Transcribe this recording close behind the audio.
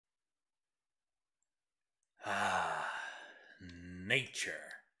Ah, nature.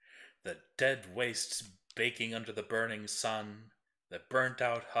 The dead wastes baking under the burning sun, the burnt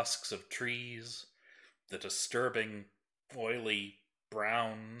out husks of trees, the disturbing, oily,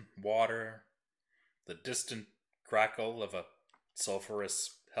 brown water, the distant crackle of a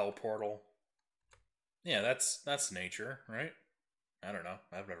sulphurous hell portal. Yeah, that's nature, right? I don't know.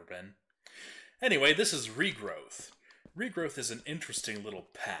 I've never been. Anyway, this is Regrowth. Regrowth is an interesting little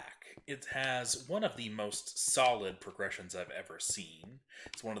pack. It has one of the most solid progressions I've ever seen.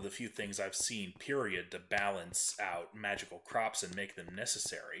 It's one of the few things I've seen, period, to balance out magical crops and make them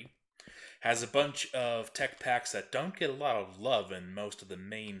necessary. Has a bunch of tech packs that don't get a lot of love in most of the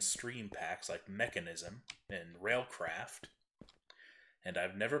mainstream packs, like Mechanism and Railcraft, and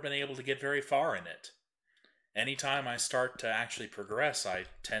I've never been able to get very far in it. Anytime I start to actually progress, I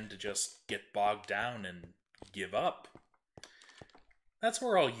tend to just get bogged down and give up. That's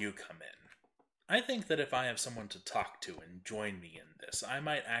where all you come in. I think that if I have someone to talk to and join me in this, I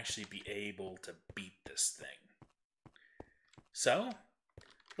might actually be able to beat this thing. So,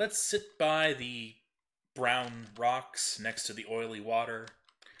 let's sit by the brown rocks next to the oily water,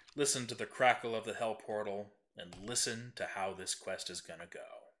 listen to the crackle of the hell portal, and listen to how this quest is gonna go.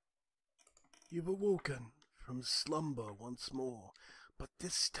 You've awoken from slumber once more, but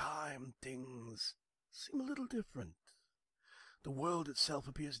this time things seem a little different. The world itself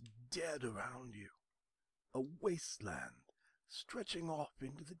appears dead around you, a wasteland stretching off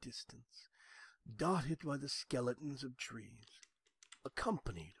into the distance, dotted by the skeletons of trees,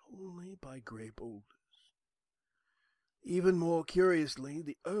 accompanied only by grey boulders. Even more curiously,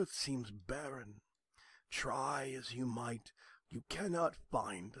 the earth seems barren. Try as you might, you cannot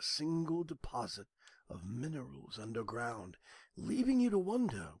find a single deposit of minerals underground, leaving you to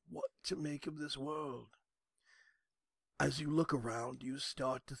wonder what to make of this world. As you look around, you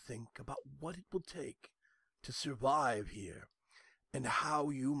start to think about what it will take to survive here and how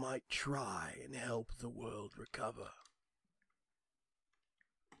you might try and help the world recover.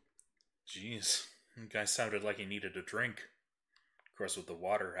 Jeez, that guy sounded like he needed a drink. Of course, with the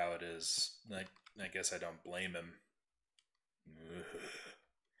water how it is, I guess I don't blame him. Ugh.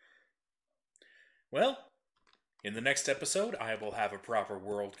 Well, in the next episode, I will have a proper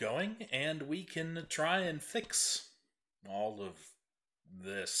world going, and we can try and fix all of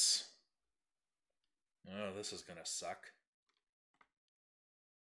this. Oh, this is gonna suck.